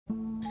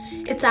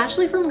It's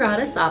Ashley from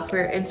Grata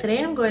Software, and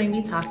today I'm going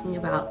to be talking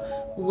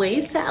about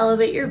ways to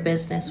elevate your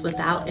business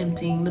without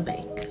emptying the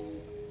bank.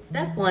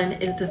 Step 1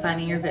 is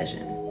defining your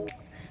vision.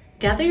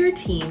 Gather your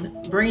team,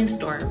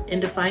 brainstorm, and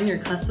define your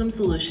custom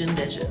solution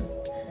vision.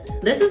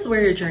 This is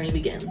where your journey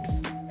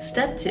begins.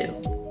 Step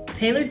 2,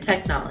 tailored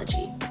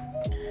technology.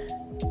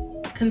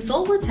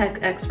 Consult with tech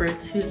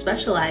experts who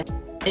specialize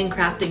in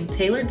crafting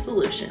tailored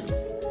solutions.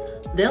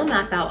 They'll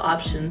map out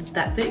options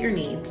that fit your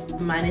needs,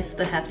 minus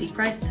the hefty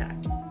price tag.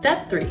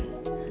 Step 3,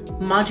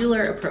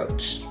 modular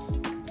approach.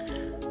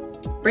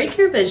 Break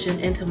your vision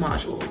into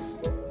modules.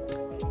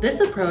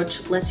 This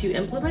approach lets you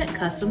implement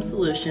custom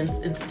solutions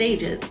in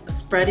stages,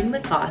 spreading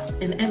the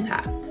cost and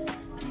impact.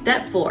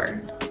 Step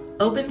 4,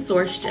 open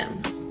source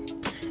gems.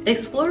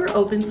 Explore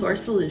open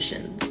source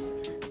solutions.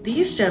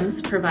 These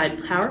gems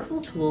provide powerful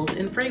tools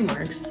and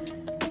frameworks,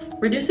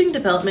 reducing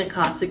development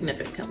costs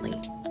significantly.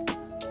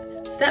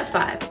 Step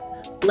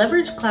 5,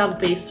 leverage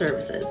cloud-based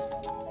services.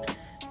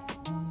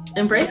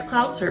 Embrace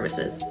cloud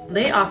services.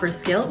 They offer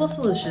scalable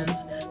solutions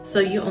so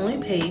you only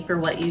pay for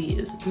what you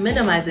use,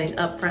 minimizing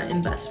upfront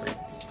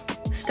investments.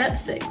 Step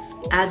 6,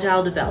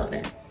 Agile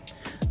development.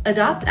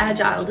 Adopt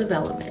Agile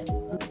development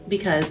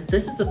because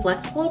this is a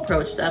flexible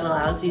approach that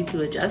allows you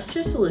to adjust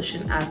your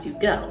solution as you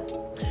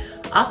go,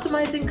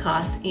 optimizing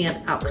costs and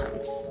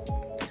outcomes.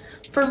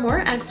 For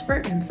more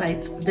expert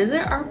insights,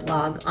 visit our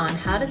blog on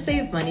how to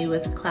save money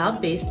with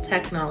cloud-based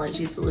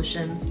technology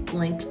solutions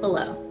linked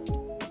below.